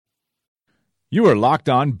You are Locked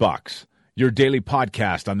On Bucks, your daily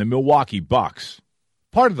podcast on the Milwaukee Bucks.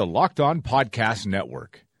 Part of the Locked On Podcast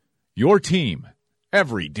Network. Your team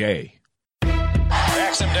every day.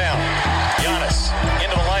 Backs him down. Giannis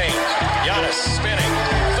into the lane. Giannis spinning.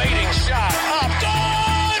 Fading shot. Up.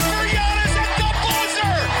 Good for Giannis at the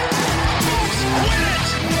buzzer. Bucks win it.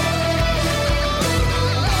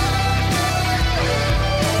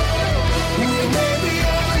 We may be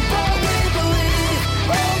young, but we believe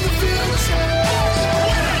on the future. Bucks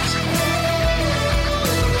win it.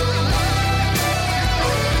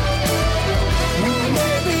 We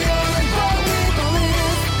may be young, but we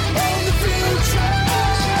believe on the future.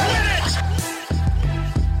 Bucks win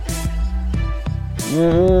it.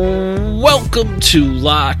 Welcome to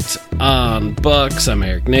Locked On Bucks. I'm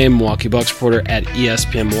Eric Name, Milwaukee Bucks reporter at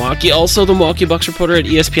ESPN Milwaukee. Also the Milwaukee Bucks reporter at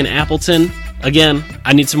ESPN Appleton. Again,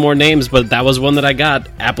 I need some more names, but that was one that I got.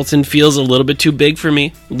 Appleton feels a little bit too big for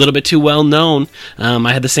me, a little bit too well known.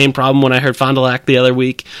 I had the same problem when I heard Fond du Lac the other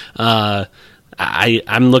week. I'm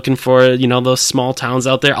looking for, those small towns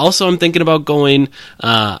out there. Also, I'm thinking about going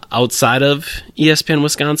outside of ESPN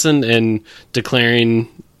Wisconsin and declaring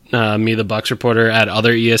me the Bucks reporter at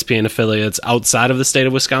other ESPN affiliates outside of the state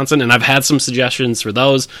of Wisconsin, and I've had some suggestions for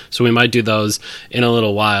those, so we might do those in a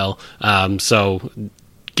little while. So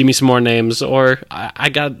give me some more names, or I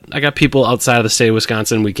got people outside of the state of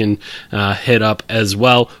Wisconsin we can hit up as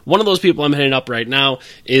well. One of those people I'm hitting up right now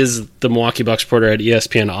is the Milwaukee Bucks reporter at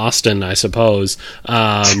ESPN Austin, I suppose,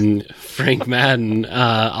 Frank Madden,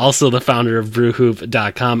 also the founder of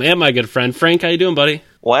BrewHoop.com, and my good friend Frank. How you doing, buddy?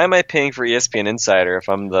 Why am I paying for ESPN Insider if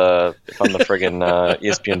I'm the friggin'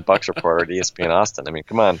 ESPN Bucks reporter at ESPN Austin? I mean,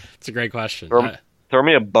 come on. It's a great question. Throw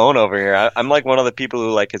me a bone over here. I'm like one of the people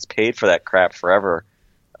who has paid for that crap forever.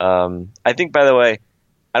 I think, by the way,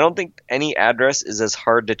 I don't think any address is as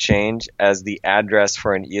hard to change as the address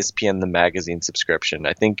for an ESPN the magazine subscription.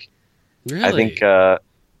 I think. Really?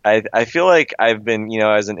 I feel like I've been,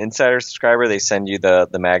 as an insider subscriber, they send you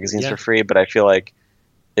the magazines for free, but I feel like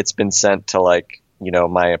it's been sent to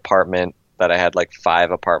my apartment that I had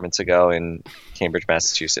 5 apartments ago in Cambridge,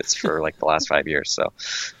 Massachusetts for the last 5 years. So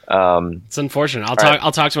it's unfortunate.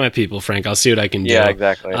 I'll talk to my people, Frank. I'll see what I can do. Yeah,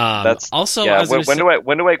 exactly. That's also when do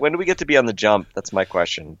we get to be on the jump? That's my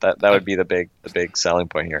question. That would be the big selling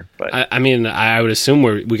point here. But I would assume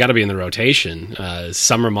we got to be in the rotation.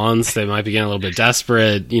 Summer months, they might be getting a little bit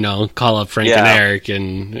desperate. Call up Frank and Eric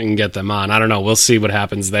and get them on. I don't know. We'll see what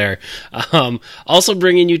happens there. Also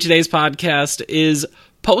bringing you today's podcast is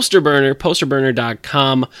Posterburner.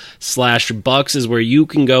 Posterburner.com/Bucks is where you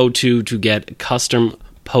can go to get custom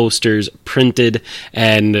posters printed,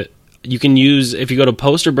 and you can use, if you go to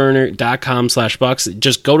posterburner.com/Bucks,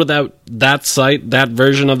 just go to that site, that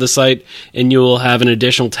version of the site, and you will have an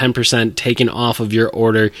additional 10% taken off of your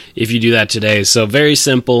order if you do that today. So very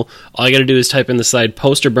simple. All you got to do is type in the site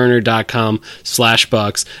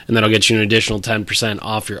posterburner.com/Bucks, and that'll get you an additional 10%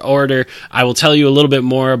 off your order. I will tell you a little bit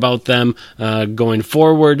more about them going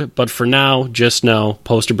forward, but for now, just know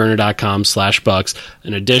posterburner.com/Bucks,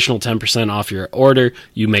 an additional 10% off your order.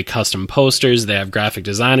 You make custom posters. They have graphic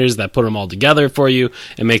designers that put them all together for you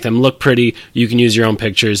and make them look pretty. You can use your own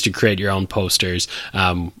pictures to create your own posters.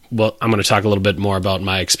 I'm going to talk a little bit more about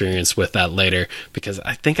my experience with that later, because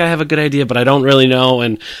I think I have a good idea, but I don't really know,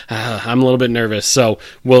 and I'm a little bit nervous, so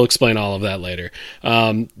we'll explain all of that later.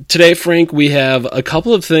 Today, Frank, we have a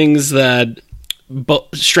couple of things that,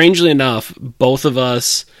 strangely enough, both of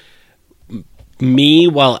us, me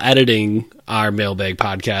while editing our Mailbag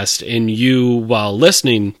podcast and you while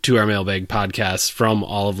listening to our Mailbag podcast from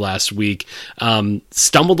all of last week,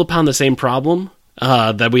 stumbled upon the same problem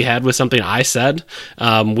that we had with something I said,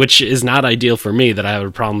 which is not ideal for me that I have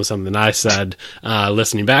a problem with something I said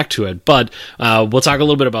listening back to it. But we'll talk a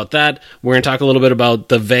little bit about that. We're going to talk a little bit about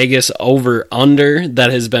the Vegas over-under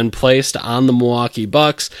that has been placed on the Milwaukee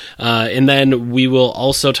Bucks. And then we will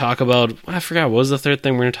also talk about, I forgot, what was the third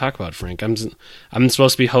thing we're going to talk about, Frank? I'm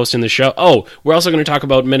supposed to be hosting the show. Oh, we're also going to talk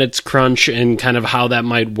about minutes crunch and kind of how that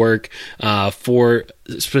might work for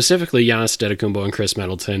specifically Giannis Antetokounmpo and Chris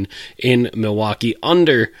Middleton in Milwaukee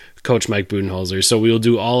under Coach Mike Budenholzer. So we will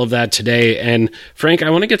do all of that today. And Frank, I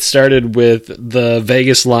want to get started with the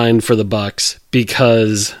Vegas line for the Bucks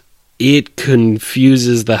because it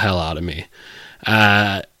confuses the hell out of me.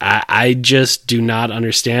 I just do not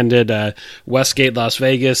understand it. Westgate, Las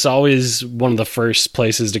Vegas, always one of the first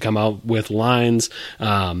places to come out with lines.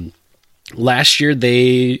 Last year,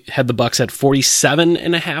 they had the Bucks at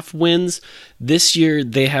 47.5 wins. This year,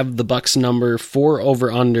 they have the Bucks number 4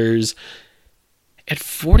 over-unders at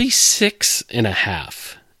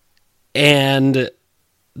 46.5. And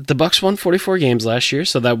the Bucks won 44 games last year,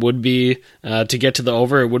 so that would be, to get to the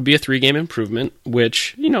over, it would be a 3-game improvement,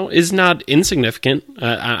 which, is not insignificant.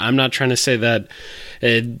 I'm not trying to say that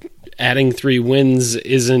adding 3 wins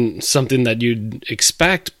isn't something that you'd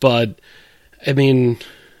expect, but, I mean,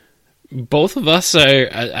 both of us are,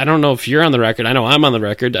 I don't know if you're on the record. I know I'm on the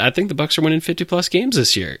record. I think the Bucks are winning 50-plus games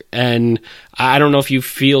this year. And I don't know if you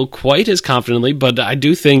feel quite as confidently, but I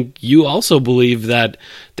do think you also believe that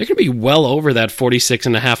they're going to be well over that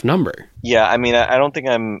 46.5 number. Yeah, I mean, I don't think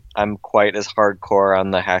I'm quite as hardcore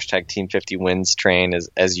on the hashtag Team 50 wins train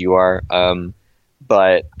as you are.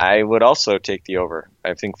 But I would also take the over,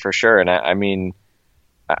 I think, for sure. And I mean,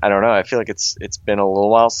 I don't know. I feel like it's been a little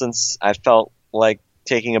while since I felt like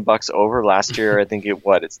taking a Bucks over. Last year. I think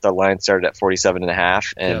it's the line started at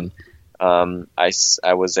 47.5, and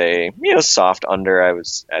I was a soft under. I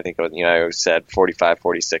always said 45,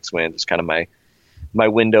 46 wins was kind of my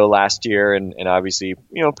window last year, and obviously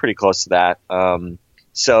pretty close to that.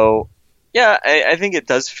 So yeah, I think it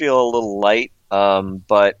does feel a little light,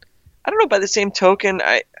 but I don't know. By the same token,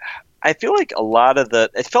 I feel like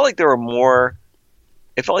it felt like there were more.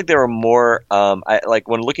 Like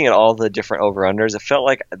when looking at all the different over-unders, it felt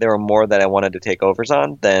like there were more that I wanted to take overs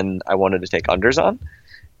on than I wanted to take unders on.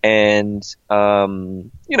 And,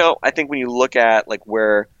 I think when you look at like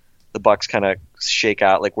where the Bucks kind of shake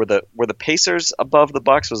out, like were the Pacers above the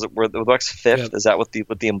Bucks? Were the Bucks 5th? Yep. Is that what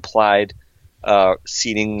the implied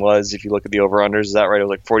seeding was? If you look at the over-unders, is that right? It was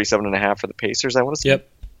like 47.5 for the Pacers, I want to say. Yep.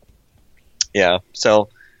 Yeah. So,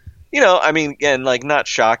 I mean, again, like not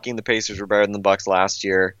shocking. The Pacers were better than the Bucks last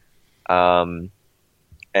year. And,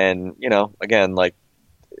 again, like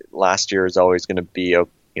last year is always going to be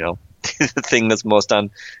the thing that's most on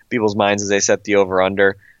people's minds as they set the over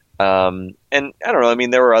under. And I don't know. I mean,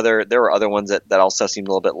 there were other ones that also seemed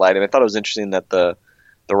a little bit light. And I thought it was interesting that the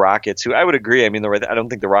Rockets, who I would agree, I mean, I don't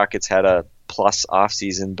think the Rockets had a plus off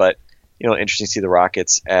season, but, interesting to see the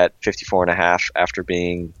Rockets at 54.5 after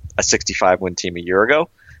being a 65 win team a year ago.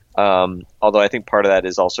 Although I think part of that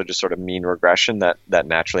is also just sort of mean regression that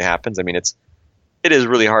naturally happens. I mean, it is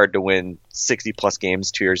really hard to win 60 plus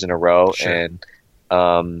games 2 years in a row. Sure.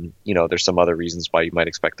 And, there's some other reasons why you might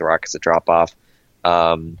expect the Rockets to drop off.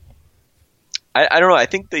 I don't know. I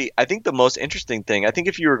think the most interesting thing, I think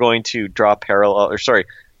if you were going to draw parallel, or sorry,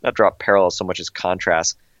 not draw parallel so much as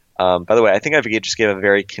contrast. By the way, I think I just gave a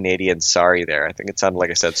very Canadian sorry there. I think it sounded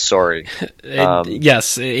like I said sorry.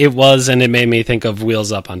 Yes, it was, and it made me think of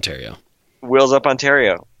Wheels Up Ontario. Wheels Up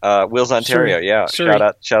Ontario. Wheels Ontario, sorry. Yeah.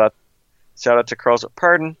 Sorry. Shout out to Carl's.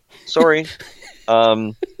 Pardon. Sorry.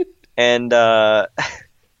 And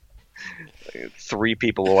 3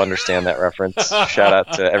 people will understand that reference. Shout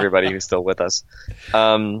out to everybody who's still with us.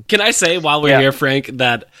 Can I say while we're here, Frank,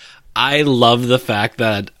 that I love the fact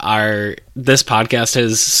that this podcast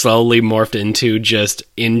has slowly morphed into just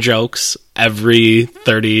in-jokes every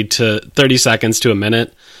 30 seconds to a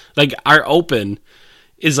minute. Like, our open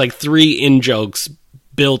is like 3 in-jokes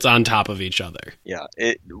built on top of each other. Yeah,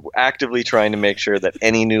 actively trying to make sure that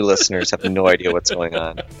any new listeners have no idea what's going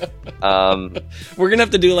on. We're gonna have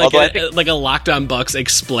to do like a Locked On Bucks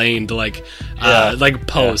explained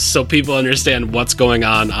post so people understand what's going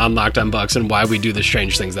on Locked On Bucks and why we do the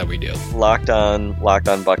strange things that we do. Locked on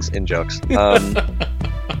Bucks in jokes.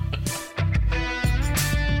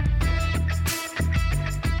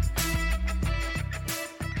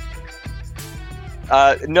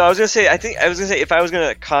 No, I was gonna say if I was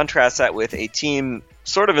gonna contrast that with a team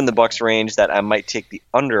sort of in the Bucks range that I might take the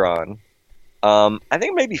under on, I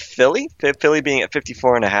think maybe Philly being at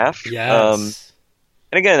 54.5. Yes.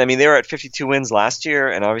 And again, I mean, they were at 52 wins last year,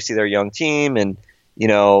 and obviously they're a young team, and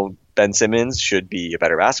Ben Simmons should be a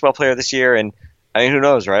better basketball player this year, and I mean, who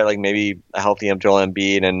knows, right? Like maybe a healthy Joel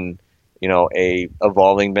Embiid and a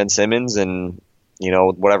evolving Ben Simmons, and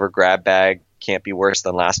whatever grab bag can't be worse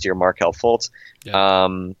than last year Markelle Fultz. Yeah.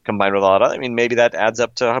 Combined with all that, I mean, maybe that adds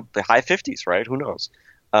up to the high 50s, right? Who knows?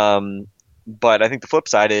 But I think the flip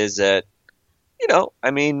side is that,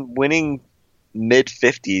 I mean, winning mid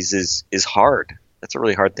 50s is hard. That's a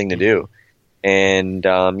really hard thing to do. And,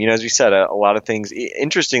 as we said, a lot of things,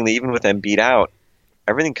 interestingly, even with Embiid out,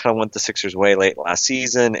 everything kind of went the Sixers' way late last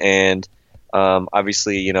season. And,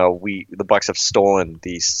 obviously, the Bucks have stolen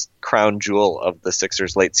the crown jewel of the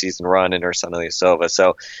Sixers' late season run in Ersan Ilyasova.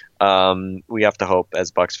 So we have to hope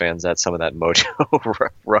as Bucks fans that some of that mojo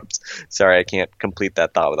rubs. Sorry, I can't complete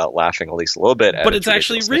that thought without laughing at least a little bit. But it's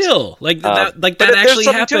actually real. That actually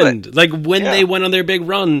happened. Like when they went on their big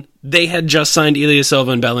run, they had just signed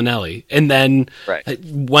Ilyasova and Bellinelli, and then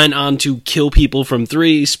went on to kill people from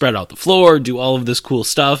three, spread out the floor, do all of this cool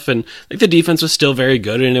stuff, and like the defense was still very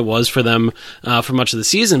good, and it was for them for much of the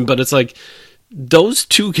season. But it's like those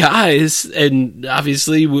two guys, and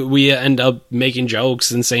obviously we end up making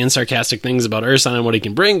jokes and saying sarcastic things about Ersan and what he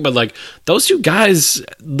can bring, but like those two guys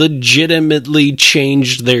legitimately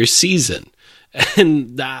changed their season.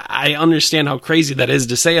 And I understand how crazy that is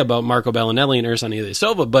to say about Marco Bellinelli and Ersan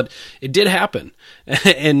Ilyasova, but it did happen.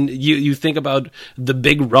 And you think about the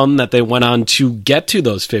big run that they went on to get to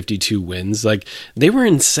those 52 wins. Like, they were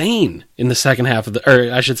insane in the second half of or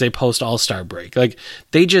I should say post All-Star break. Like,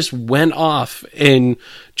 they just went off and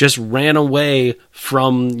just ran away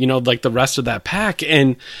from, like the rest of that pack.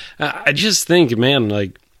 And I just think, man,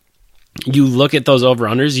 like, you look at those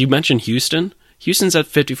over-unders. You mentioned Houston. Houston's at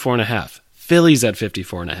 54.5. Philly's at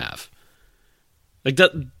 54.5. Like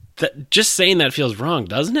that, just saying that feels wrong,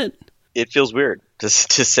 doesn't it? It feels weird to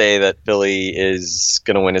say that Philly is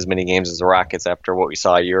going to win as many games as the Rockets after what we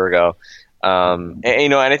saw a year ago.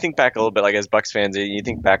 And I think back a little bit, like as Bucks fans, you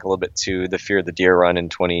think back a little bit to the Fear the Deer run in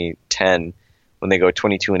 2010 when they go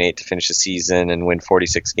 22-8 to finish the season and win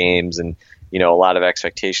 46 games, and a lot of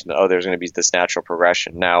expectation that there's going to be this natural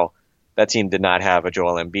progression. Now, that team did not have a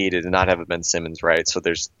Joel Embiid. It did not have a Ben Simmons, right? So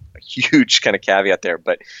there's a huge kind of caveat there.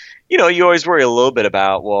 But, you always worry a little bit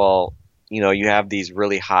about, you have these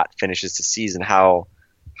really hot finishes to season. How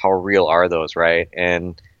real are those, right?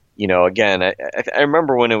 And, again, I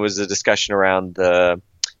remember when it was a discussion around the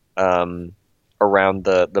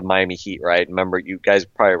Miami Heat, right? Remember, you guys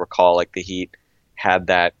probably recall, like, the Heat had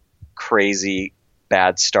that crazy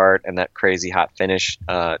bad start and that crazy hot finish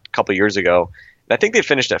a couple years ago. I think they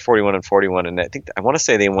finished at 41-41, and I want to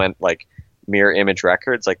say they went like mirror image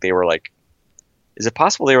records. Like they were like, is it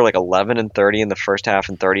possible they were like 11-30 in the first half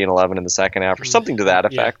and 30-11 in the second half, or something to that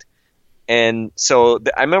effect? Yeah. And so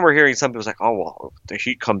I remember hearing some people was like, "Oh well, the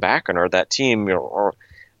Heat come back and are that team,"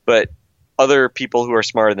 but other people who are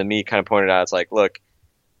smarter than me kind of pointed out, it's like, look,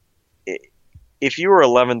 if you were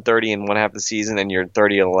 11-30 in one half of the season and you're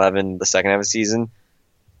 30-11 the second half of the season,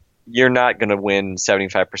 you're not going to win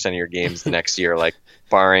 75% of your games the next year, like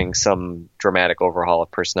barring some dramatic overhaul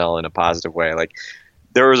of personnel in a positive way. Like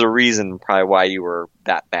there was a reason probably why you were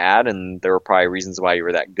that bad, and there were probably reasons why you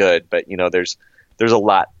were that good. But there's a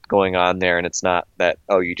lot going on there, and it's not that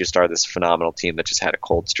you just are this phenomenal team that just had a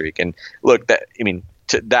cold streak. And look, that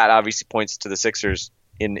obviously points to the Sixers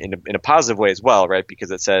in a positive way as well, right?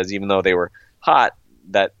 Because it says even though they were hot,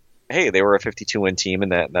 that hey, they were a 52-win team,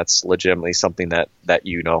 and that's legitimately something that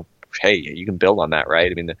hey, you can build on that, right?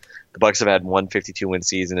 I mean, the Bucks have had one 52-win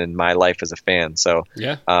season in my life as a fan, so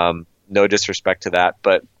no disrespect to that,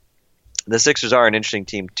 but the Sixers are an interesting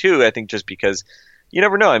team too. I think just because you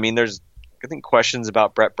never know. I mean, there's questions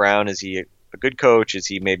about Brett Brown. Is he a good coach? Is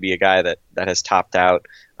he maybe a guy that has topped out?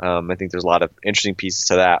 I think there's a lot of interesting pieces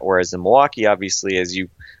to that. Whereas in Milwaukee, obviously, as you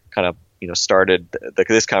kind of started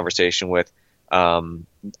this conversation with.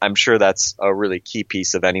 I'm sure that's a really key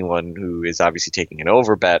piece of anyone who is obviously taking an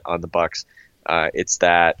over bet on the Bucks. It's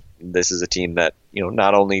that this is a team that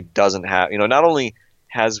not only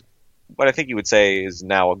has what I think you would say is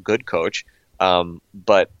now a good coach,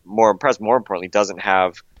 but more importantly, doesn't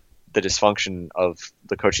have the dysfunction of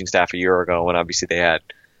the coaching staff a year ago when obviously they had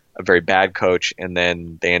a very bad coach and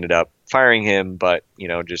then they ended up firing him, but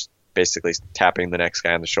just basically tapping the next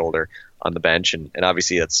guy on the shoulder on the bench, and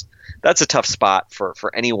obviously that's a tough spot for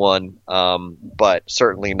anyone, but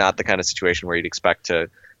certainly not the kind of situation where you'd expect to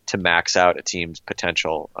max out a team's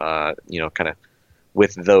potential, kind of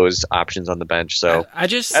with those options on the bench. So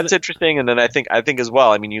that's interesting. And then I think as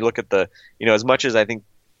well, I mean, you look at as much as I think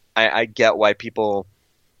I get why people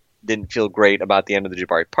didn't feel great about the end of the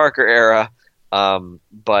Jabari Parker era,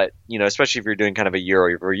 but especially if you're doing kind of a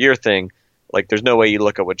year-over-year thing, like there's no way you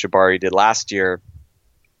look at what Jabari did last year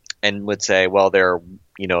and would say, well,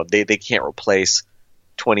 they can't replace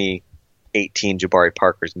 2018 Jabari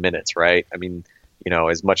Parker's minutes, right? I mean,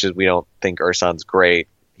 as much as we don't think Ersan's great,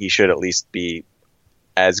 he should at least be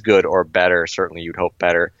as good or better. Certainly, you'd hope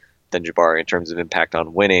better than Jabari in terms of impact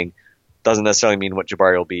on winning. Doesn't necessarily mean what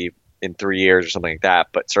Jabari will be in 3 years or something like that,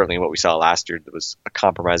 but certainly what we saw last year was a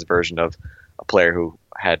compromised version of a player who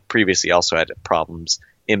had previously also had problems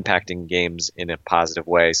impacting games in a positive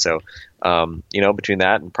way. So, between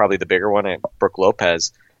that and probably the bigger one, Brook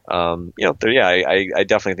Lopez, I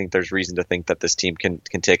definitely think there's reason to think that this team can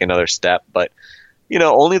take another step. But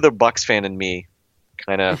only the Bucks fan in me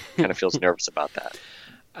kind of feels nervous about that.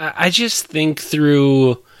 I just think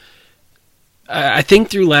through. I think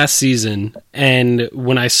through last season, and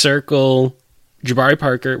when I circle Jabari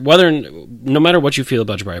Parker, no matter what you feel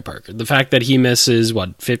about Jabari Parker, the fact that he misses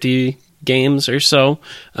 50 games or so,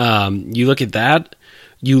 you look at that.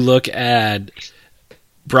 You look at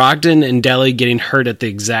Brogdon and Delly getting hurt at the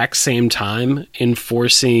exact same time, and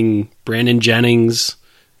forcing Brandon Jennings,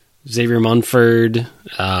 Xavier Munford.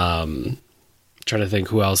 Trying to think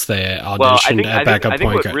who else they auditioned at backup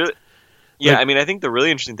point guard. I think the really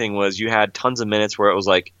interesting thing was you had tons of minutes where it was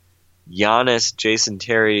like Giannis, Jason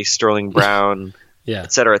Terry, Sterling Brown,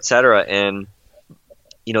 et cetera, and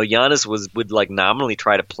Giannis would like nominally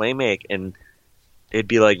try to play make, and it'd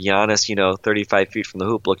be like Giannis, 35 feet from the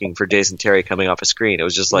hoop looking for Jason Terry coming off a screen. It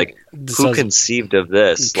was just like, who conceived of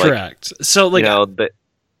this? Correct. Like, so like,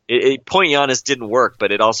 point Giannis didn't work,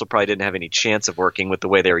 but it also probably didn't have any chance of working with the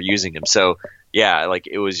way they were using him. So yeah, like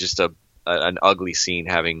it was just an ugly scene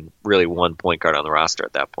having really one point guard on the roster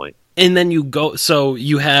at that point. And then you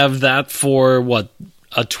have that for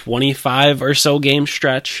a 25 or so game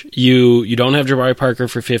stretch. You don't have Jabari Parker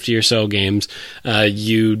for 50 or so games.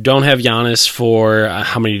 You don't have Giannis for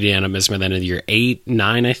how many did he end up missing by the end of the year? 8,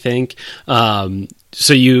 9, I think.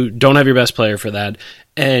 So you don't have your best player for that.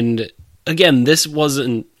 And again,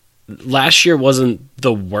 last year wasn't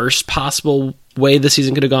the worst possible way the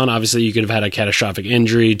season could have gone. Obviously, you could have had a catastrophic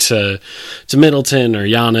injury to Middleton or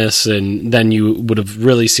Giannis, and then you would have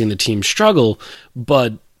really seen the team struggle.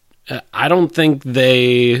 But I don't think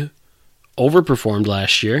they overperformed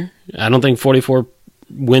last year. I don't think 44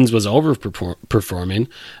 wins was overperforming.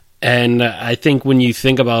 And I think when you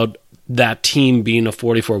think about that team being a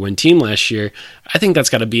 44-win team last year, I think that's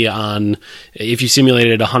got to be on, if you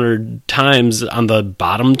simulated 100 times, on the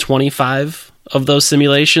bottom 25 of those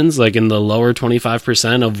simulations, like in the lower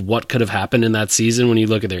 25% of what could have happened in that season. When you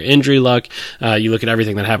look at their injury luck, you look at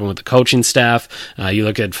everything that happened with the coaching staff, you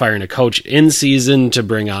look at firing a coach in season to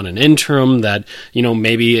bring on an interim that,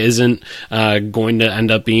 maybe isn't going to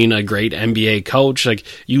end up being a great NBA coach. Like,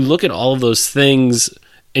 you look at all of those things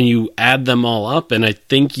and you add them all up, and I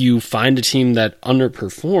think you find a team that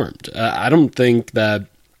underperformed. I don't think that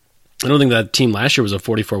team last year was a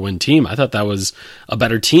 44-win team. I thought that was a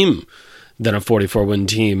better team than a 44-win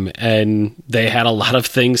team, and they had a lot of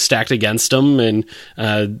things stacked against them, and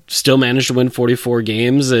still managed to win 44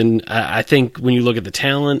 games. And I think when you look at the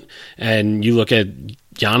talent and you look at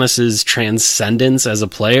Giannis's transcendence as a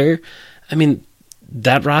player, I mean,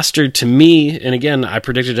 that roster to me, and again, I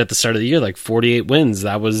predicted at the start of the year, like 48 wins.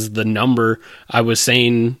 That was the number I was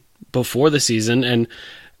saying before the season, and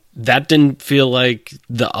that didn't feel like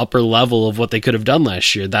the upper level of what they could have done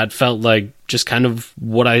last year. That felt like just kind of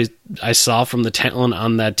what I saw from the talent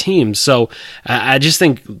on that team. So I just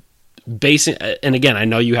think and again, I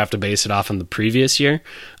know you have to base it off on the previous year,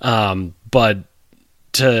 but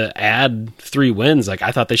to add 3 wins, like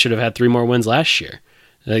I thought they should have had 3 more wins last year.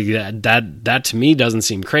 Like that to me doesn't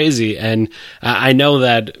seem crazy. And I know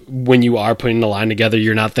that when you are putting the line together,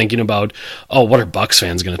 you're not thinking about, what are Bucks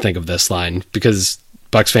fans going to think of this line? Because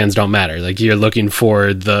Bucks fans don't matter. Like, you're looking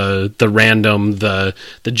for the random, the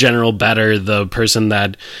general bettor, the person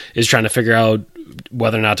that is trying to figure out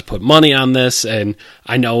whether or not to put money on this. And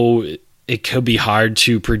I know it could be hard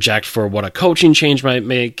to project for what a coaching change might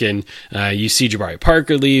make. And you see Jabari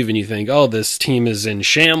Parker leave and you think, this team is in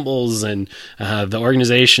shambles and the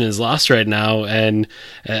organization is lost right now. And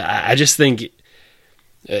I just think,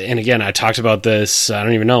 and again, I talked about this, I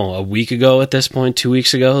don't even know, a week ago at this point, 2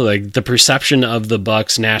 weeks ago, like the perception of the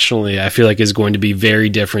Bucks nationally, I feel like is going to be very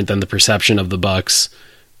different than the perception of the Bucks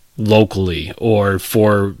locally, or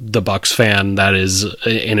for the Bucks fan that is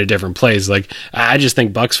in a different place. Like, I just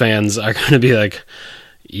think Bucks fans are going to be like,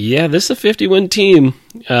 yeah, this is a 50-win team.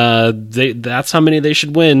 That's how many they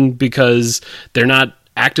should win, because they're not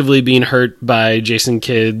actively being hurt by Jason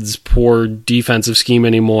Kidd's poor defensive scheme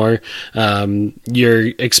anymore. You're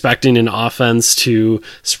expecting an offense to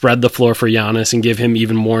spread the floor for Giannis and give him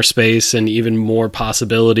even more space and even more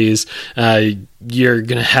possibilities. You're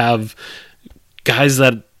going to have guys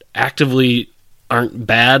that actively aren't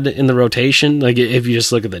bad in the rotation. Like, if you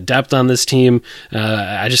just look at the depth on this team,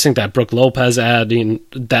 I just think that Brook Lopez addition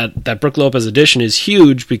is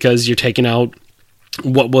huge, because you're taking out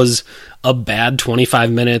what was a bad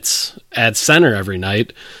 25 minutes at center every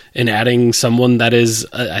night and adding someone that is,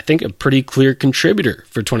 I think, a pretty clear contributor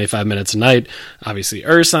for 25 minutes a night. Obviously,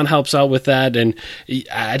 Ersan helps out with that. And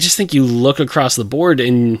I just think you look across the board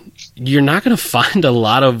and you're not going to find a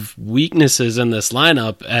lot of weaknesses in this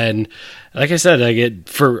lineup. And like I said,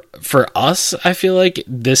 for us, I feel like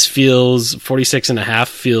this feels 46.5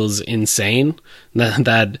 feels insane.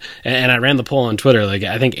 That and I ran the poll on Twitter. Like,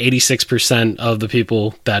 I think 86% of the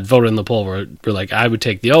people that voted in the poll were like, I would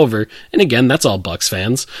take the over. And again, that's all Bucks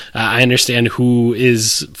fans. I understand who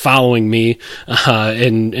is following me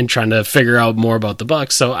and trying to figure out more about the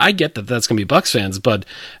Bucks. So I get that that's going to be Bucks fans, but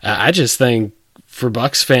I just think for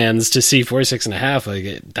Bucks fans to see 46.5,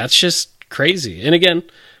 like, that's just crazy. And again,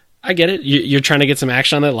 I get it. You're trying to get some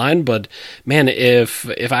action on that line, but man,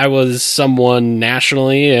 if I was someone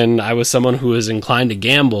nationally and I was someone who was inclined to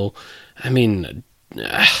gamble, I mean,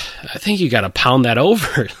 I think you got to pound that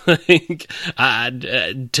over. Like,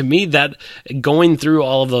 to me, that going through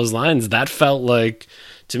all of those lines, that felt like,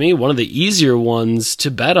 to me, one of the easier ones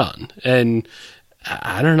to bet on. And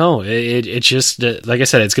I don't know. It just, like I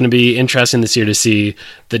said, it's going to be interesting this year to see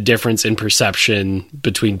the difference in perception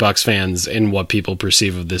between Bucks fans and what people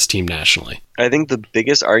perceive of this team nationally. I think the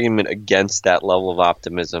biggest argument against that level of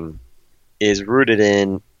optimism is rooted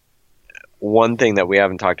in one thing that we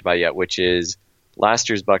haven't talked about yet, which is last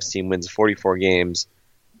year's Bucks team wins 44 games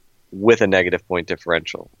with a negative point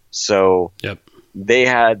differential. So They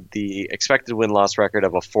had the expected win-loss record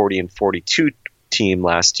of a 40-42 team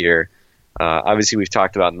last year. Obviously, we've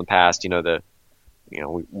talked about in the past, the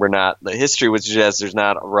history would suggest there's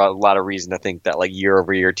not a lot of reason to think that like year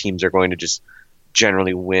over year teams are going to just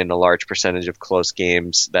generally win a large percentage of close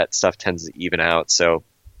games. That stuff tends to even out. So,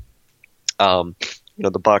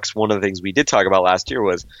 the Bucks, one of the things we did talk about last year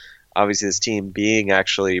was obviously this team being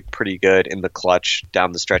actually pretty good in the clutch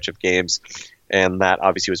down the stretch of games. And that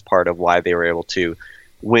obviously was part of why they were able to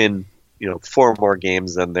win, 4 more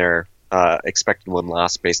games than their expected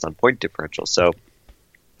win-loss based on point differential. So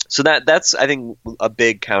that's, I think, a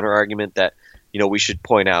big counter argument that, we should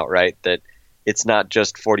point out, right? That it's not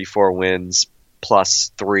just 44 wins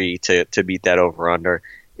plus 3 to beat that over-under.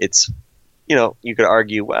 It's, you could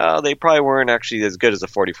argue, well, they probably weren't actually as good as a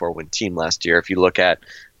 44-win team last year if you look at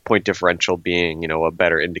point differential being, a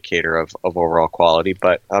better indicator of overall quality.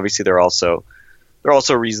 But obviously there are also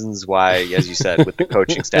reasons why, as you said, with the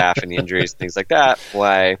coaching staff and the injuries, things like that,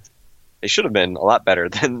 why they should have been a lot better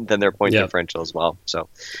than their point differential as well. So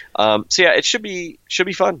yeah, it should be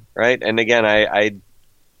fun, right? And again, I'd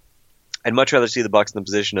much rather see the Bucks in the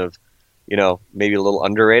position of, maybe a little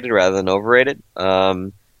underrated rather than overrated.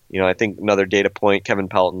 I think another data point, Kevin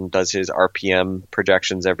Pelton does his RPM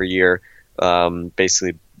projections every year,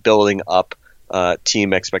 basically building up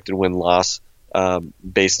team expected win-loss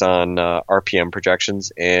based on RPM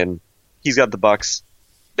projections, and he's got the Bucks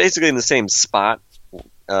basically in the same spot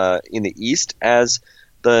in the East as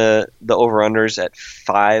the over-unders at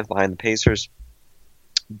 5 behind the Pacers,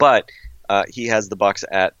 but he has the Bucks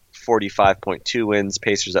at 45.2 wins,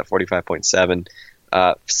 Pacers at 45.7,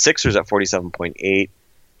 Sixers at 47.8.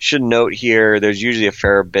 Should note here, there's usually a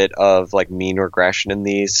fair bit of like mean regression in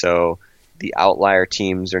these, so the outlier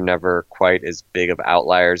teams are never quite as big of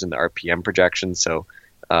outliers in the RPM projections. So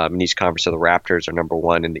in each conference, the Raptors are number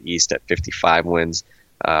 1 in the East at 55 wins.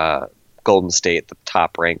 Golden State, the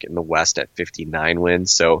top rank in the West at 59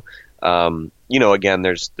 wins. So, again,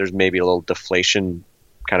 there's maybe a little deflation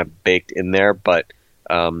kind of baked in there, but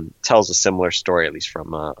tells a similar story, at least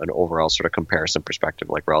from an overall sort of comparison perspective,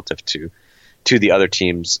 like relative to the other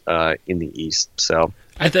teams in the East. So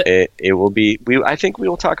it will be. I think we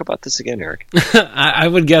will talk about this again, Eric. I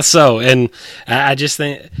would guess so, and I just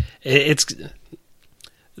think it's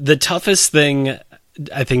the toughest thing,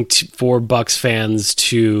 I think, for Bucks fans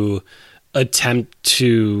to attempt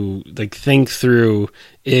to think through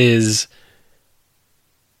is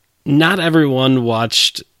not everyone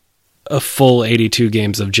watched a full 82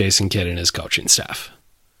 games of Jason Kidd and his coaching staff.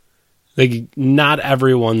 Not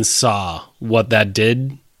everyone saw what that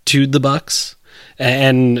did to the Bucks,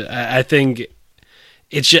 and I think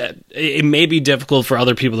it may be difficult for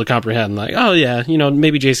other people to comprehend. Like, oh yeah,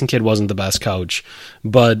 maybe Jason Kidd wasn't the best coach,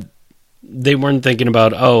 but they weren't thinking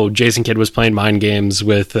about, oh, Jason Kidd was playing mind games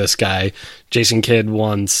with this guy. Jason Kidd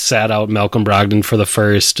once sat out Malcolm Brogdon for the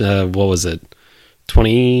first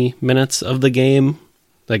 20 minutes of the game.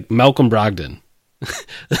 Like Malcolm Brogdon.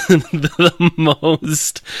 the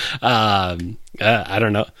most I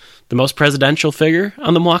don't know, the most presidential figure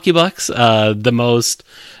on the Milwaukee Bucks, the most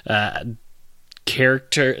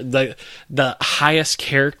character, the highest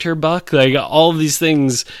character Buck, all of these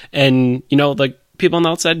things, and people on the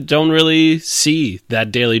outside don't really see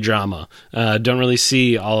that daily drama, don't really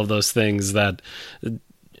see all of those things that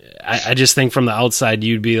I just think from the outside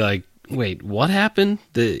you'd be like, wait, what happened?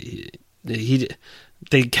 They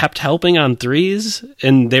kept helping on threes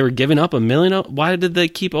and they were giving up $1 million. Why did they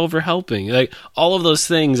keep over helping? Like all of those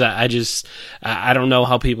things, I don't know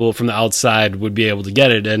how people from the outside would be able to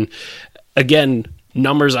get it. And again,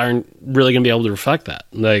 numbers aren't really going to be able to reflect that.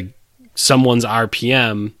 Like someone's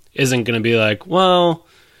RPM isn't going to be like, well,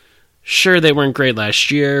 sure, they weren't great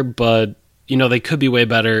last year, but they could be way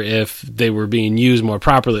better if they were being used more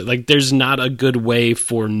properly. Like there's not a good way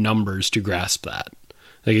for numbers to grasp that.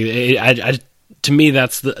 Like to me,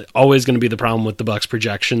 that's always going to be the problem with the Bucks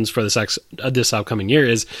projections for this upcoming year.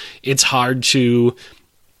 Is it's hard to.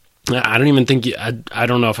 I don't even think I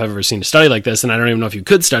don't know if I've ever seen a study like this, and I don't even know if you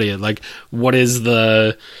could study it. Like, what is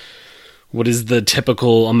the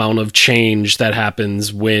typical amount of change that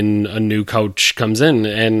happens when a new coach comes in?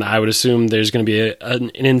 And I would assume there's going to be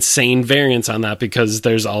an insane variance on that because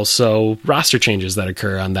there's also roster changes that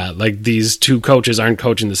occur on that. Like these two coaches aren't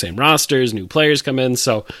coaching the same rosters, new players come in.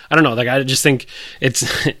 So I don't know. Like I just think it's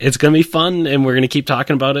going to be fun and we're going to keep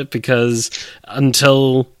talking about it because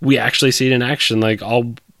until we actually see it in action, like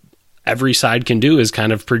every side can do is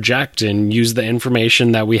kind of project and use the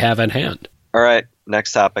information that we have at hand. All right.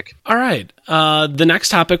 Next topic. All right. The next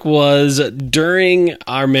topic was during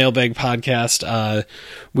our mailbag podcast,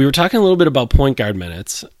 we were talking a little bit about point guard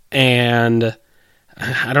minutes, and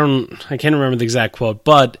I can't remember the exact quote,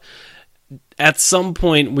 but at some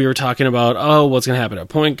point we were talking about, what's going to happen at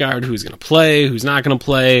point guard, who's going to play, who's not going to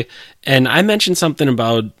play, and I mentioned something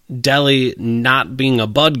about Delly not being a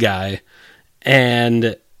Bud guy,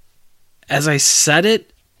 and as I said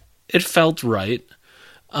it, it felt right.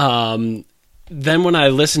 Then when I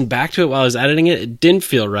listened back to it while I was editing it, it didn't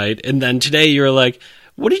feel right. And then today you were like,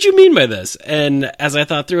 what did you mean by this? And as I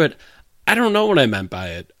thought through it, I don't know what I meant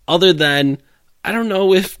by it, other than I don't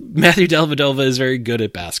know if Matthew Dellavedova is very good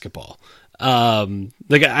at basketball.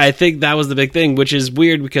 I think that was the big thing, which is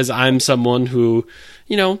weird because I'm someone who,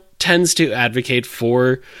 tends to advocate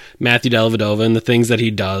for Matthew Dellavedova and the things that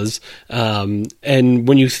he does. And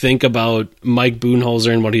when you think about Mike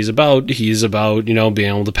Budenholzer and what he's about, being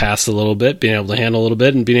able to pass a little bit, being able to handle a little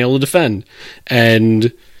bit, and being able to defend.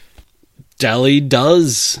 And Delly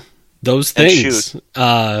does those things.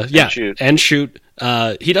 And shoot.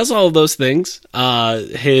 He does all of those things.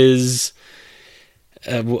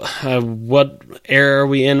 What era are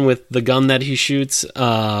we in with the gun that he shoots?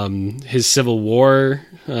 His Civil War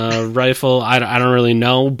rifle. I don't really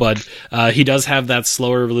know, but he does have that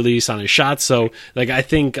slower release on his shot. So, I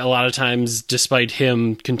think a lot of times, despite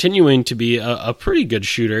him continuing to be a pretty good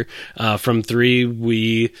shooter from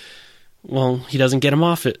three, he doesn't get him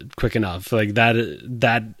off it quick enough.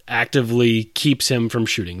 That actively keeps him from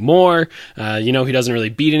shooting more. He doesn't really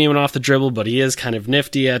beat anyone off the dribble, but he is kind of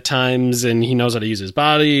nifty at times, and he knows how to use his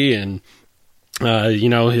body. And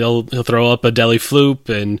he'll throw up a Delly floop,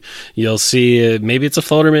 and you'll see maybe it's a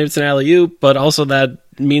floater, maybe it's an alley-oop, but also that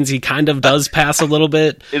means he kind of does pass a little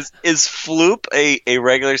bit. Is floop a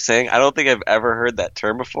regular saying? I don't think I've ever heard that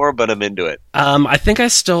term before, but I'm into it. I think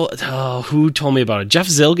who told me about it? Jeff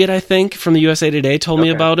Zilgett, I think, from the USA Today told me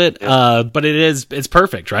about it. Yeah. But it's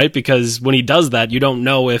perfect, right? Because when he does that, you don't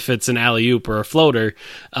know if it's an alley-oop or a floater,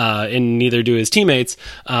 and neither do his teammates.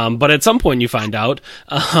 But at some point you find out.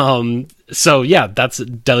 So yeah, that's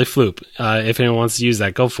Delly floop. If anyone wants to use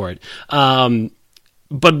that, go for it.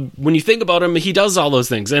 But when you think about him, he does all those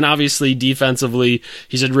things. And obviously, defensively,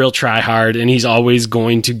 he's a real try-hard, and he's always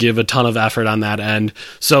going to give a ton of effort on that end.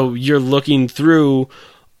 So you're looking through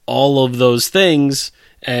all of those things,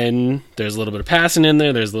 and there's a little bit of passing in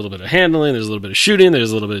there, there's a little bit of handling, there's a little bit of shooting,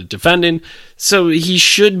 there's a little bit of defending. So he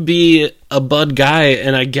should be a Bud guy,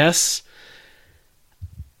 and I guess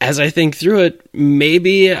as I think through it,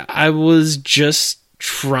 maybe I was just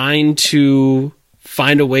trying to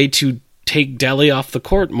find a way to take Delly off the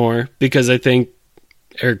court more, because I think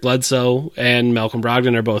Eric Bledsoe and Malcolm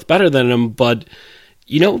Brogdon are both better than him, but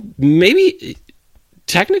maybe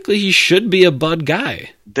technically he should be a Bud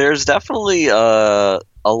guy. There's definitely a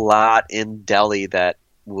lot in Delly that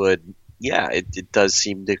would, it does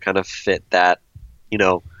seem to kind of fit that,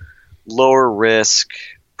 lower risk,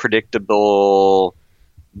 predictable,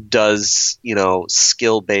 does,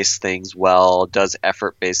 skill-based things well, does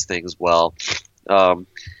effort-based things well.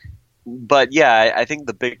 But yeah, I think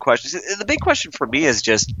the big question for me is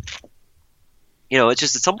just, it's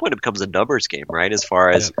just at some point it becomes a numbers game, right? As far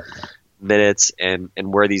as minutes and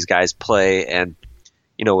where these guys play. And,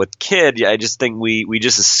 with Kidd, I just think we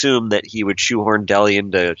just assumed that he would shoehorn Delly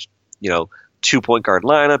into, 2 point guard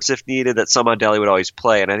lineups if needed that somehow Delly would always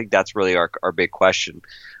play. And I think that's really our big question.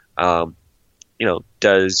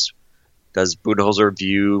 Does Budenholzer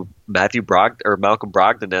view Malcolm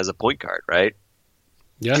Brogdon as a point guard, right?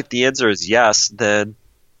 Yeah. If the answer is yes, then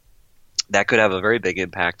that could have a very big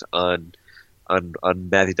impact on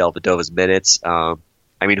Matthew Dellavedova's minutes.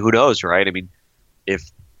 Who knows, right? I mean,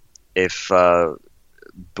 if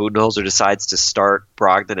Budenholzer decides to start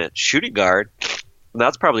Brogdon at shooting guard,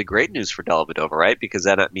 that's probably great news for Dellavedova, right? Because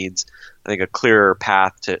then that means, I think, a clearer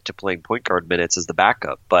path to playing point guard minutes as the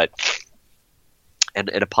backup. But and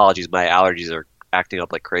apologies, my allergies are acting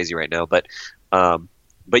up like crazy right now. But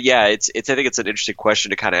yeah, I think it's an interesting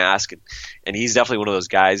question to kind of ask, and he's definitely one of those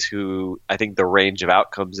guys who I think the range of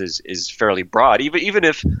outcomes is fairly broad. Even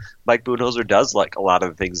if Mike Budenholzer does like a lot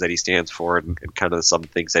of the things that he stands for and kind of some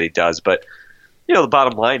things that he does, but the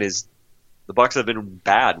bottom line is the Bucks have been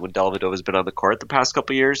bad when Dellavedova has been on the court the past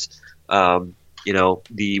couple of years.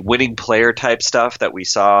 The winning player type stuff that we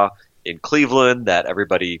saw in Cleveland that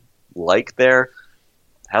everybody liked there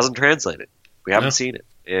hasn't translated. We haven't seen it,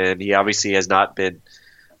 and he obviously has not been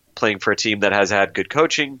playing for a team that has had good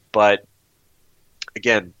coaching. But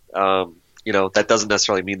again, that doesn't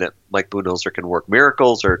necessarily mean that Mike Budenholzer can work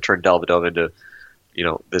miracles or turn Dellavedova into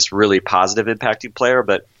this really positive impacting player.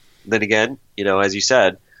 But then again, as you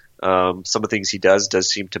said, some of the things he does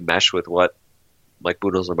seem to mesh with what Mike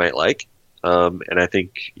Budenholzer might like. And I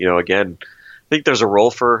think, again, I think there's a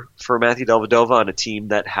role for Matthew Dellavedova on a team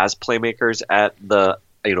that has playmakers at the,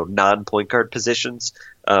 non-point guard positions.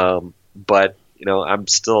 But, I'm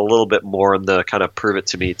still a little bit more in the kind of prove it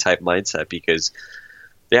to me type mindset because,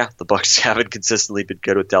 the Bucks haven't consistently been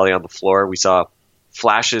good with Delly on the floor. We saw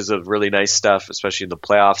flashes of really nice stuff, especially in the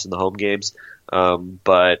playoffs and the home games.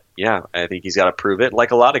 But I think he's got to prove it.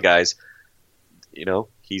 Like a lot of guys,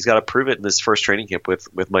 he's got to prove it in this first training camp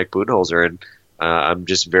with Mike Budenholzer, and I'm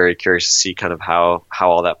just very curious to see kind of how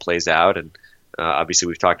all that plays out. And obviously,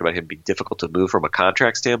 we've talked about him being difficult to move from a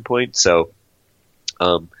contract standpoint, so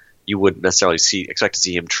you wouldn't necessarily expect to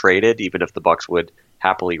see him traded, even if the Bucks would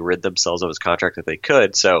happily rid themselves of his contract if they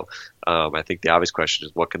could. So I think the obvious question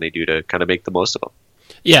is, what can they do to kind of make the most of him?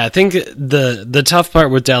 Yeah, I think the tough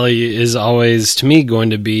part with Delly is always, to me,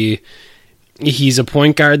 going to be he's a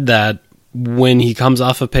point guard that when he comes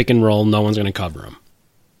off a pick and roll, no one's going to cover him.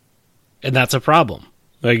 And that's a problem.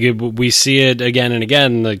 Like we see it again and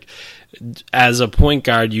again. Like as a point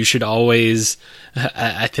guard, you should always,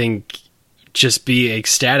 I think, just be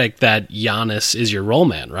ecstatic that Giannis is your role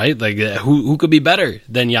man, right? Like who could be better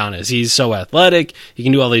than Giannis? He's so athletic. He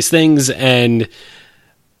can do all these things, and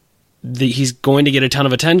he's going to get a ton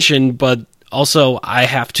of attention, but also I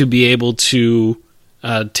have to be able to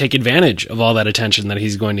take advantage of all that attention that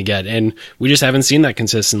he's going to get. And we just haven't seen that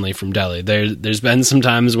consistently from Delly. There's been some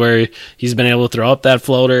times where he's been able to throw up that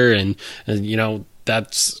floater and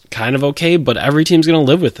that's kind of okay, but every team's going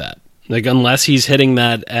to live with that. Like unless he's hitting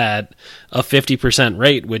that at a 50%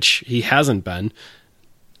 rate, which he hasn't been,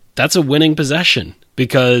 that's a winning possession.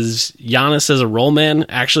 Because Giannis as a roll man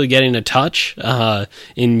actually getting a touch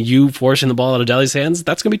in you forcing the ball out of Delly's hands,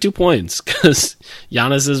 that's going to be 2 points because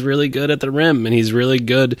Giannis is really good at the rim and he's really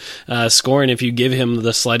good scoring if you give him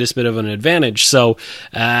the slightest bit of an advantage. So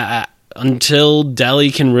until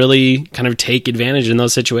Delly can really kind of take advantage in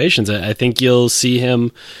those situations, I think you'll see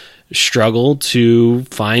him struggle to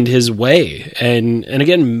find his way. And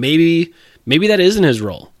again, maybe that isn't his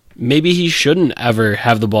role. Maybe he shouldn't ever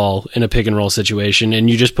have the ball in a pick and roll situation, and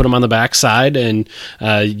you just put him on the backside and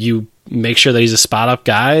you make sure that he's a spot up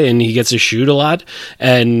guy and he gets to shoot a lot,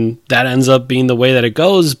 and that ends up being the way that it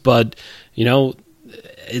goes. But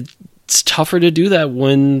it's tougher to do that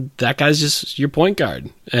when that guy's just your point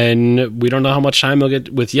guard, and we don't know how much time he'll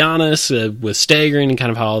get with Giannis, with staggering and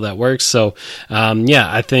kind of how all that works. So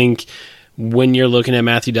I think when you're looking at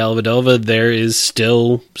Matthew Dellavedova, there is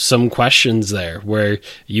still some questions there where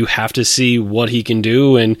you have to see what he can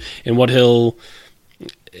do and what he'll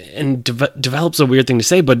develops a weird thing to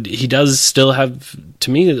say, but he does still have, to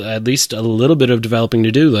me, at least a little bit of developing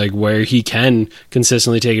to do, like where he can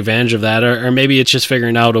consistently take advantage of that, or maybe it's just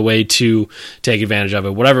figuring out a way to take advantage of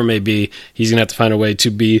it. Whatever it may be, he's going to have to find a way to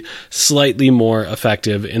be slightly more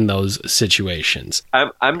effective in those situations.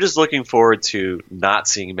 I'm just looking forward to not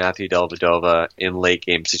seeing Matthew Dellavedova in late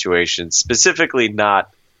game situations, specifically not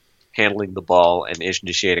handling the ball and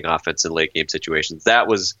initiating offense in late game situations. That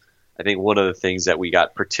was, I think, one of the things that we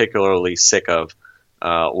got particularly sick of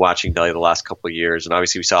watching Delly the last couple of years, and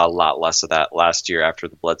obviously we saw a lot less of that last year after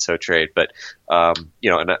the Bledsoe trade. But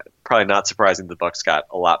and probably not surprising, the Bucks got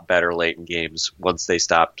a lot better late in games once they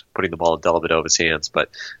stopped putting the ball in Dellavedova's hands. But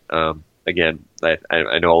again,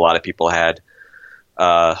 I know a lot of people had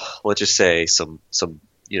let's just say some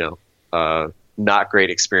not great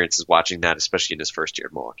experiences watching that, especially in his first year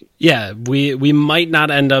in Milwaukee. Yeah, we might not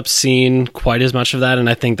end up seeing quite as much of that, and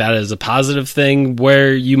I think that is a positive thing.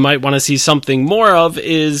 Where you might want to see something more of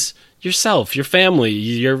is yourself, your family,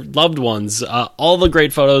 your loved ones, all the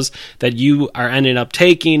great photos that you are ending up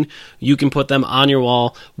taking. You can put them on your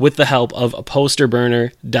wall with the help of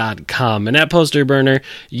posterburner.com. And at Posterburner,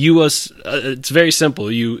 it's very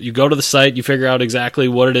simple. You go to the site, you figure out exactly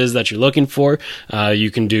what it is that you're looking for. You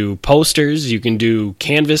can do posters, you can do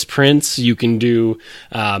canvas prints, you can do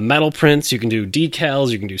metal prints, you can do decals,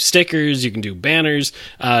 you can do stickers, you can do banners.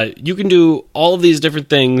 You can do all of these different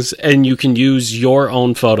things, and you can use your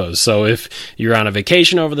own photos. So if you're on a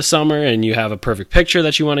vacation over the summer and you have a perfect picture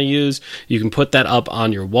that you want to use, you can put that up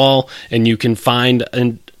on your wall, and you can find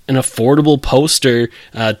an affordable poster,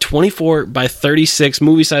 24 by 36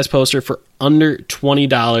 movie size poster for under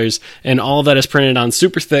 $20, and all that is printed on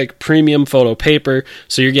super thick premium photo paper,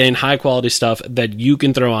 so you're getting high quality stuff that you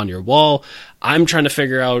can throw on your wall. I'm trying to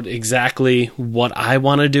figure out exactly what I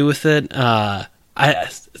want to do with it.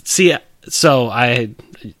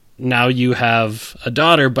 Now you have a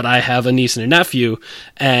daughter, but I have a niece and a nephew,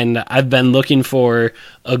 and I've been looking for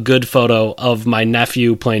a good photo of my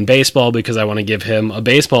nephew playing baseball because I want to give him a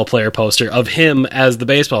baseball player poster of him as the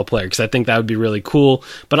baseball player, because I think that would be really cool.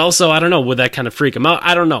 But also, I don't know, would that kind of freak him out?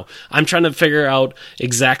 I don't know. I'm trying to figure out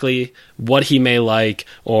exactly what he may like,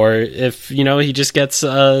 or if, he just gets,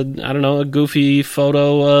 a goofy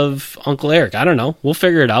photo of Uncle Eric. I don't know. We'll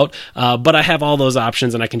figure it out. But I have all those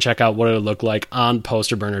options, and I can check out what it would look like on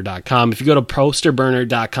posterburner.com. If you go to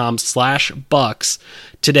posterburner.com/bucks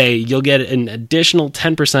today, you'll get an additional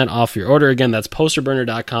 10% off your order. Again, that's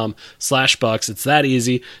posterburner.com/bucks. It's that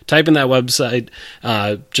easy. Type in that website,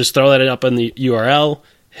 just throw that up in the URL,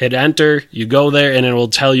 hit enter, you go there, and it will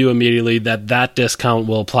tell you immediately that discount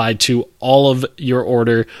will apply to all of your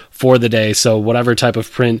order for the day. So whatever type of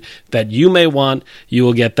print that you may want, you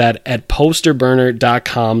will get that at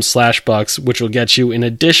posterburner.com/bucks, which will get you an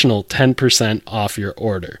additional 10% off your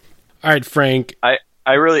order. All right, Frank. I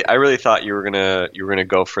really thought you were gonna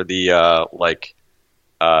go for the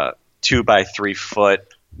 2 by 3 foot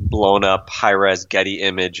blown up high res Getty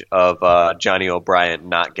image of Johnny O'Brien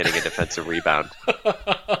not getting a defensive rebound.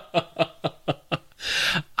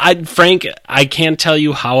 Frank, I can't tell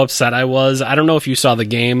you how upset I was. I don't know if you saw the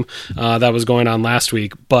game that was going on last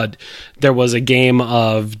week, but there was a game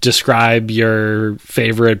of describe your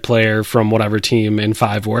favorite player from whatever team in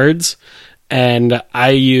 5 words, and I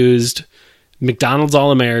used McDonald's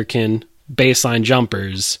All-American baseline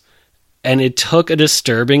jumpers, and it took a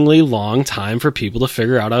disturbingly long time for people to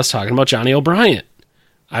figure out I was talking about Johnny O'Brien.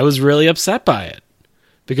 I was really upset by it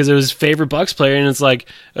because it was favorite Bucks player, and it's like,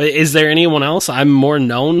 is there anyone else I'm more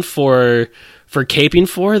known for caping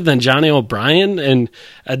for than Johnny O'Brien? And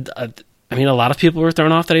a lot of people were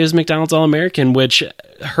thrown off that he was McDonald's All-American, which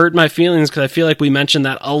hurt my feelings because I feel like we mentioned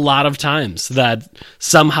that a lot of times, that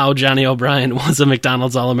somehow Johnny O'Brien was a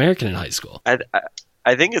McDonald's All-American in high school.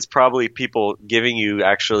 I think it's probably people giving you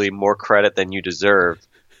actually more credit than you deserve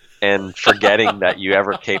and forgetting that you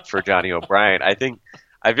ever caped for Johnny O'Brien. I feel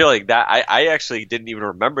like that I actually didn't even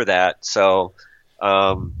remember that. So,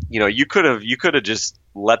 you could have just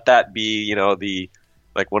let that be, the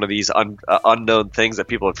one of these unknown things that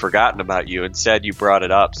people had forgotten about you. Instead, you brought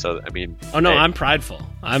it up. So, oh no, hey. I'm prideful.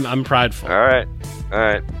 I'm prideful. All right.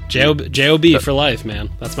 J-O-B for life, man.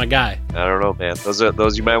 That's my guy. I don't know, man.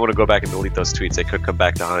 Those you might want to go back and delete those tweets. They could come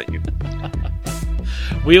back to haunt you.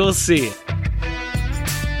 We will see.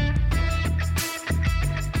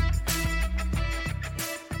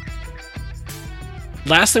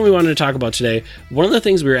 Last thing we wanted to talk about today, one of the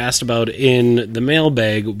things we were asked about in the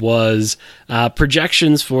mailbag was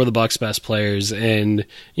projections for the Bucks' best players and,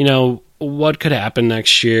 what could happen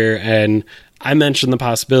next year. And I mentioned the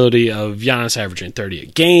possibility of Giannis averaging 30 a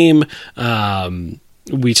game.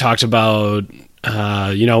 We talked about,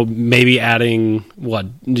 maybe adding what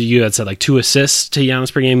you had said, 2 assists to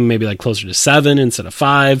Giannis per game, maybe closer to 7 instead of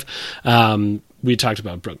 5. We talked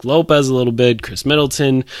about Brook Lopez a little bit, Chris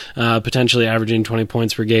Middleton potentially averaging 20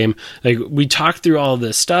 points per game. We talked through all of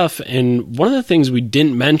this stuff, and one of the things we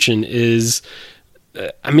didn't mention is,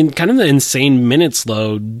 kind of the insane minutes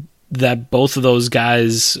load that both of those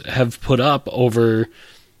guys have put up over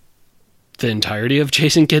the entirety of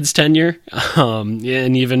Jason Kidd's tenure.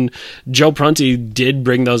 And even Joe Prunty did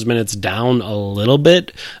bring those minutes down a little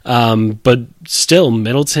bit, but still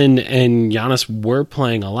Middleton and Giannis were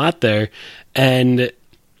playing a lot there. And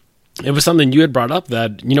it was something you had brought up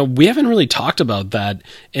that, we haven't really talked about that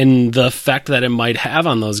and the effect that it might have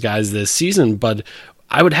on those guys this season, but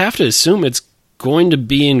I would have to assume it's going to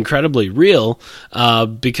be incredibly real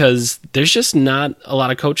because there's just not a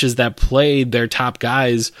lot of coaches that play their top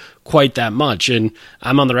guys quite that much. And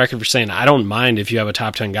I'm on the record for saying I don't mind if you have a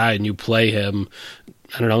top 10 guy and you play him,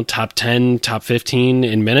 I don't know, top 10, top 15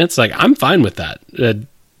 in minutes. Like, I'm fine with that.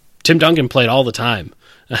 Tim Duncan played all the time.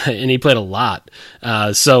 And he played a lot.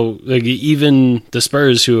 So like, even the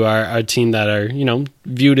Spurs, who are a team that are,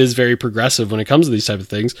 viewed as very progressive when it comes to these type of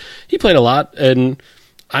things, he played a lot, and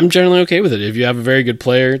I'm generally okay with it. If you have a very good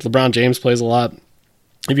player, LeBron James plays a lot.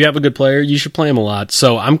 If you have a good player, you should play him a lot.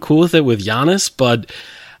 So I'm cool with it with Giannis, but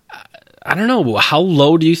I don't know. How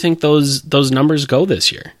low do you think those numbers go this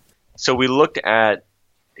year? So we looked at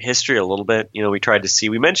history a little bit. We tried to see,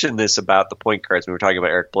 we mentioned this about the point guards when we were talking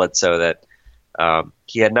about Eric Bledsoe, that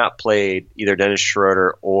he had not played either Dennis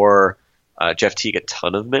Schroeder or Jeff Teague a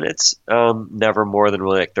ton of minutes, never more than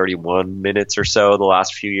really like 31 minutes or so the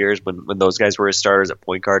last few years when those guys were his starters at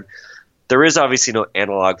point guard. There is obviously no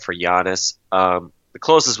analog for Giannis. The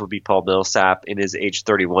closest would be Paul Millsap in his age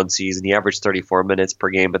 31 season. He averaged 34 minutes per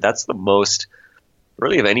game, but that's the most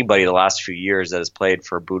really of anybody the last few years that has played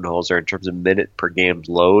for Budenholzer in terms of minute per game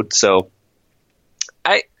load. So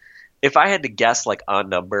if I had to guess like on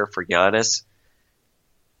number for Giannis,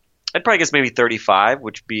 I'd probably guess maybe 35,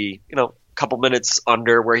 which would be, a couple minutes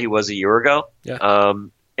under where he was a year ago. Yeah.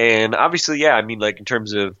 And obviously, I mean, like in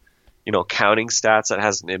terms of, counting stats, that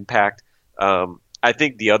has an impact. I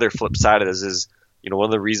think the other flip side of this is, one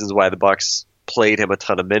of the reasons why the Bucks played him a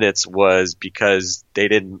ton of minutes was because they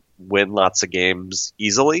didn't win lots of games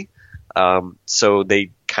easily. So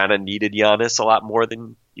they kind of needed Giannis a lot more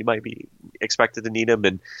than you might be expected to need him.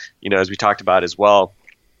 And, as we talked about as well,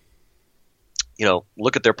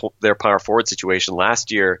 look at their power forward situation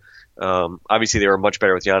last year. Obviously, they were much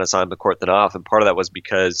better with Giannis on the court than off, and part of that was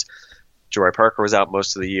because Jabari Parker was out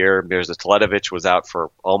most of the year. Mirza Teletovic was out for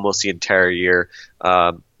almost the entire year.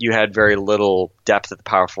 You had very little depth at the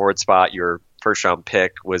power forward spot. Your first-round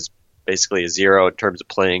pick was basically a zero in terms of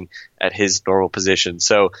playing at his normal position.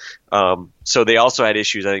 So they also had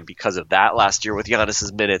issues, I think, because of that last year with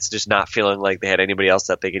Giannis's minutes, just not feeling like they had anybody else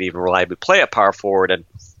that they could even reliably play at power forward. And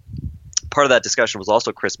part of that discussion was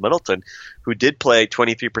also Chris Middleton, who did play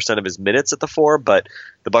 23% of his minutes at the four, but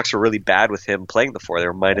the Bucks were really bad with him playing the four. They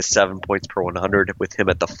were minus 7 points per 100 with him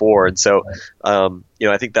at the four. And so,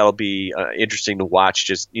 I think that'll be interesting to watch.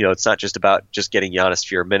 Just, it's not just about just getting Giannis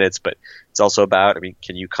fewer minutes, but it's also about,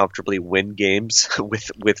 can you comfortably win games with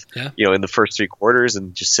in the first three quarters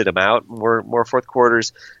and just sit him out more fourth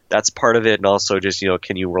quarters? That's part of it. And also just,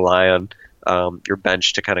 can you rely on your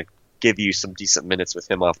bench to kind of give you some decent minutes with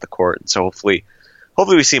him off the court? And so hopefully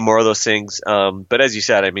we see more of those things. But as you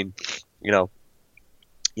said,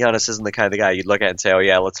 Giannis isn't the kind of guy you'd look at and say, oh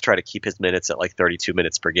yeah, let's try to keep his minutes at like 32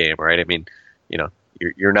 minutes per game, right?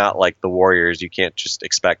 You're not like the Warriors. You can't just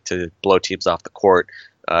expect to blow teams off the court.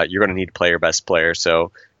 You're going to need to play your best player.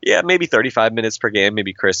 So yeah, maybe 35 minutes per game,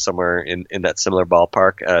 maybe Chris somewhere in that similar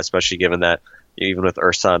ballpark, especially given that even with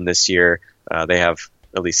Ersan this year, they have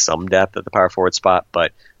at least some depth at the power forward spot.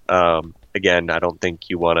 But again, I don't think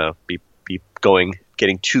you want to be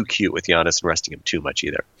getting too cute with Giannis and resting him too much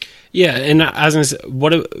either. Yeah, and I was going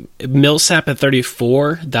to say, Millsap at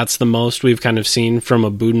 34, that's the most we've kind of seen from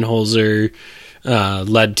a Budenholzer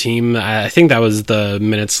led team. I think that was the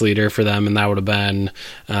minutes leader for them, and that would have been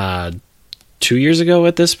 2 years ago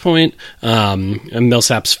at this point.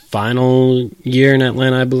 Millsap's final year in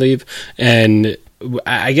Atlanta, I believe. And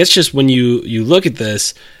I guess just when you look at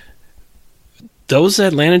this, those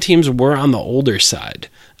Atlanta teams were on the older side.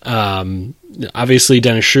 Obviously,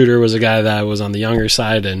 Dennis Schroeder was a guy that was on the younger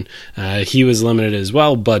side, and he was limited as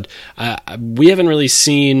well. But we haven't really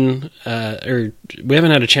seen, or we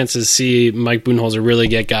haven't had a chance to see Mike Budenholzer really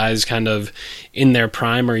get guys kind of in their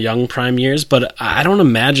prime or young prime years. But I don't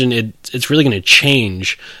imagine it's really going to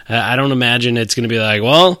change. I don't imagine it's going to be like,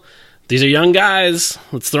 well, these are young guys,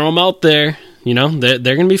 let's throw them out there. They're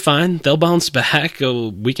going to be fine. They'll bounce back.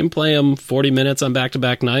 We can play them 40 minutes on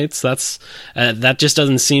back-to-back nights. That just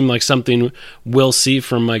doesn't seem like something we'll see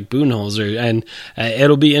from Mike Budenholzer. And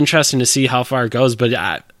it'll be interesting to see how far it goes. But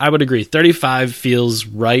I would agree. 35 feels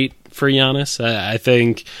right for Giannis. I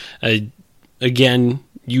think, again,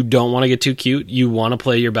 you don't want to get too cute. You want to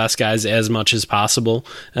play your best guys as much as possible.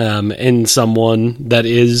 And someone that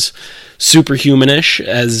is superhumanish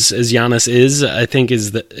as Giannis is, I think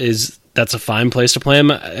that's a fine place to play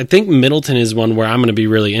him. I think Middleton is one where I'm going to be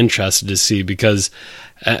really interested to see because,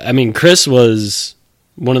 Chris was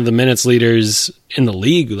one of the minutes leaders in the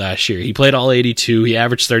league last year. He played all 82. He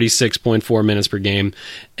averaged 36.4 minutes per game.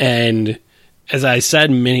 And as I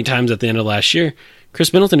said many times at the end of last year,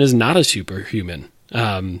 Chris Middleton is not a superhuman.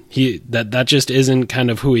 That just isn't kind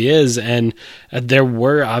of who he is. And there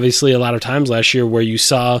were obviously a lot of times last year where you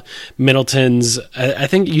saw I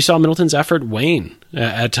think you saw Middleton's effort wane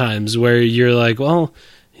at times, where you're like, well,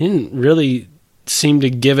 he didn't really seem to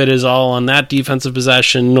give it his all on that defensive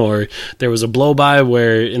possession, or there was a blow by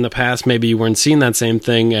where in the past maybe you weren't seeing that same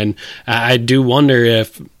thing. And I do wonder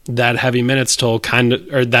if that heavy minutes toll kind of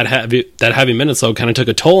took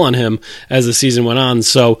a toll on him as the season went on.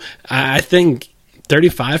 So I think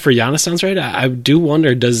 35 for Giannis sounds right. I do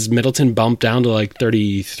wonder, does Middleton bump down to like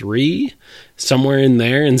 33, somewhere in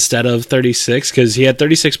there, instead of 36? Because he had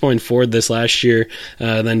 36.4 this last year.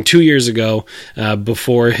 Then 2 years ago,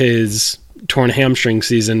 before his torn hamstring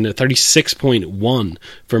season, 36.1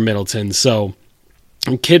 for Middleton. So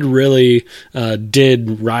Kidd really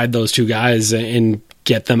did ride those two guys and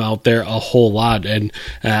get them out there a whole lot. And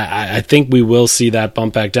I think we will see that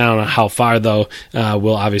bump back down. How far, though,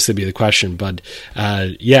 will obviously be the question. But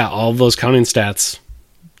all of those counting stats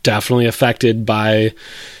definitely affected by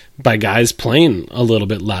guys playing a little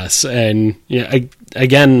bit less. And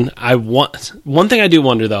again, one thing I do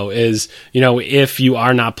wonder, though, is, if you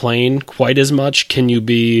are not playing quite as much, can you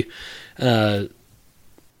be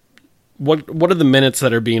what are the minutes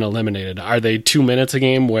that are being eliminated? Are they 2 minutes a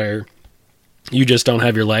game where you just don't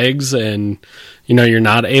have your legs and you're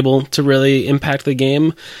not able to really impact the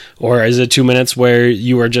game? Or is it 2 minutes where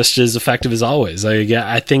you are just as effective as always?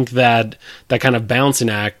 I think that kind of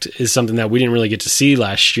balancing act is something that we didn't really get to see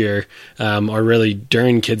last year, or really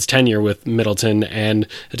during Kidd's tenure with Middleton and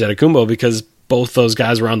Antetokounmpo, because both those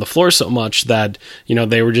guys were on the floor so much that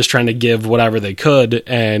they were just trying to give whatever they could.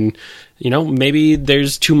 And maybe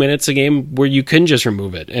there's 2 minutes a game where you can just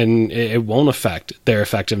remove it and it won't affect their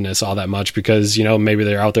effectiveness all that much, because, maybe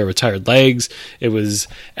they're out there with tired legs. It was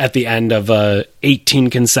at the end of a 18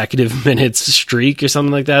 consecutive minutes streak or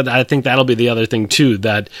something like that. I think that'll be the other thing too,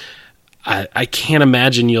 that I can't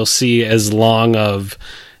imagine you'll see as long of,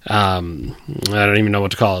 I don't even know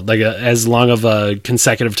what to call it, as long of a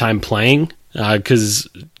consecutive time playing, because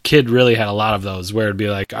Kidd really had a lot of those where it'd be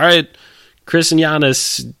like, all right, Chris and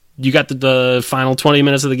Giannis, you got the final 20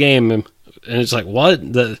 minutes of the game, and it's like,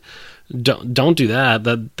 what? Don't do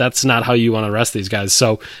that. That's not how you want to rest these guys.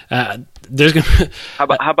 So there's gonna be, how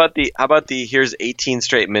about the here's 18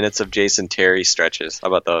 straight minutes of Jason Terry stretches? How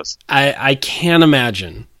about those? I can't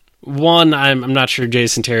imagine. One, I'm not sure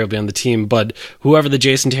Jason Terry will be on the team, but whoever the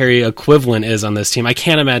Jason Terry equivalent is on this team, I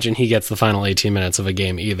can't imagine he gets the final 18 minutes of a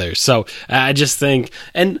game either. So I just think,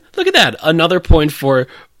 and look at that, another point for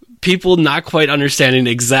people not quite understanding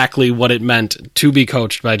exactly what it meant to be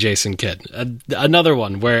coached by Jason Kidd. Another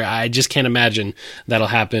one where I just can't imagine that'll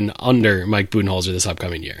happen under Mike Budenholzer this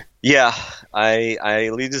upcoming year. Yeah,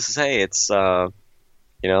 I leave this to say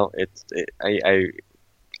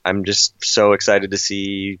I'm just so excited to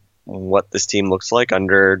see what this team looks like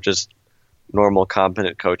under just normal,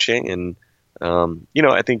 competent coaching. And,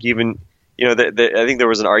 I think even, I think there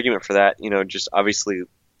was an argument for that, just obviously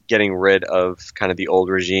getting rid of kind of the old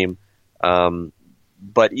regime.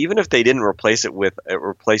 But even if they didn't replace with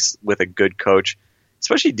a good coach,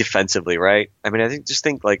 especially defensively, right? I mean, I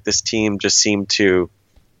think like this team just seemed to,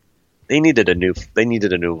 they needed a new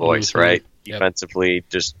voice, mm-hmm. right? Yep. Defensively,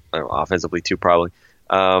 just offensively too, probably.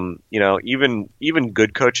 Even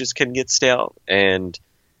good coaches can get stale, and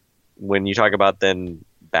when you talk about then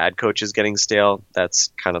bad coaches getting stale,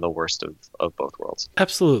 that's kind of the worst of both worlds.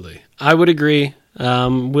 Absolutely, I would agree.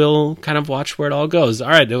 We'll kind of watch where it all goes. All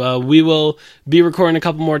right, we will be recording a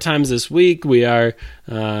couple more times this week. We are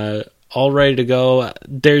all ready to go.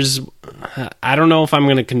 I don't know if I'm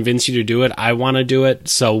going to convince you to do it. I want to do it,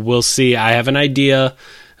 so we'll see. I have an idea.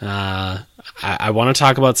 I want to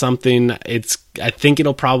talk about something. I think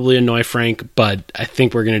it'll probably annoy Frank, but I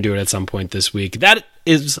think we're going to do it at some point this week. That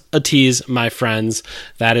is a tease, my friends.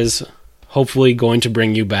 That is hopefully going to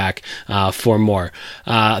bring you back for more.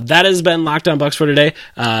 That has been Locked On Bucks for today.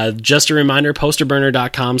 Just a reminder,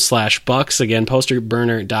 posterburner.com/Bucks. Again,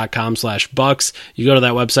 posterburner.com/Bucks. You go to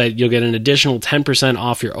that website, you'll get an additional 10%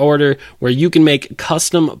 off your order, where you can make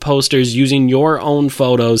custom posters using your own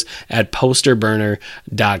photos at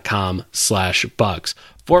posterburner.com/Bucks.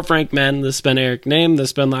 For Frank Madden, this has been Eric Name.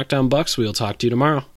 This has been Locked On Bucks. We'll talk to you tomorrow.